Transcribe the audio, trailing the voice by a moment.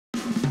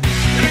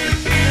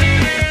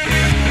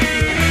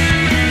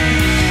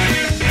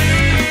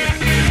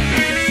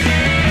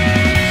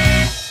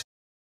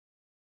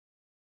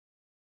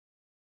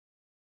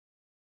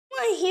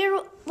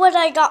what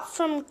I got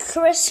from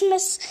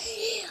Christmas.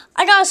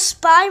 I got a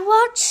spy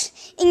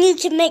watch, and you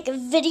can make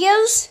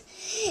videos,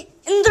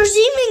 and there's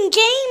even a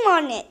game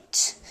on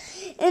it.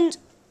 And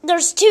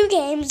there's 2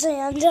 games,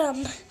 and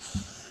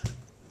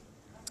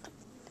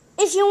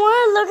if you want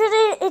to look at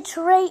it, it's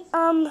right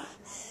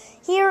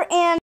here,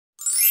 and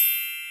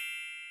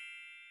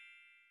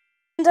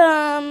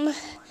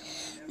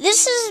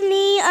this is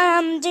me,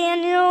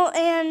 Daniel,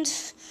 and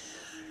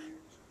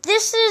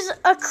this is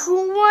a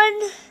cool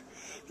one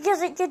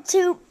because it gets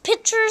 2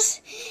 pictures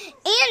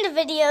and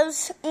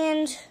videos,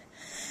 and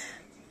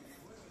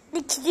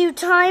it can do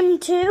time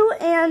too,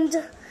 and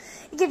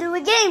you can do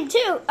a game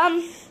too.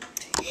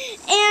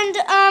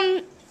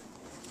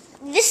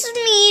 This is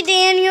me,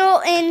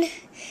 Daniel, and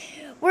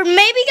we're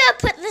maybe gonna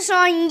put this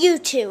on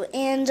YouTube.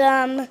 And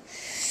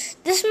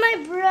this is my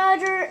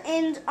brother,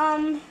 and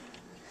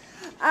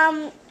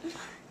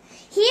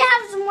he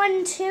has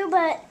one too,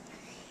 but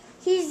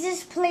he's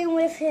just playing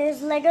with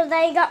his Lego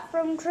that he got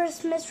from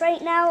Christmas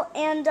right now.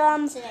 And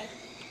today.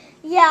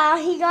 Yeah,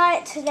 he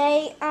got it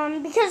today.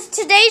 Because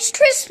today's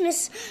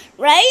Christmas,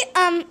 right?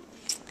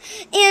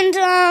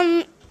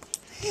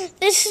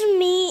 This is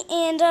me,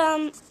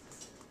 and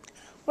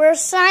we're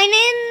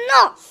signing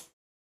off.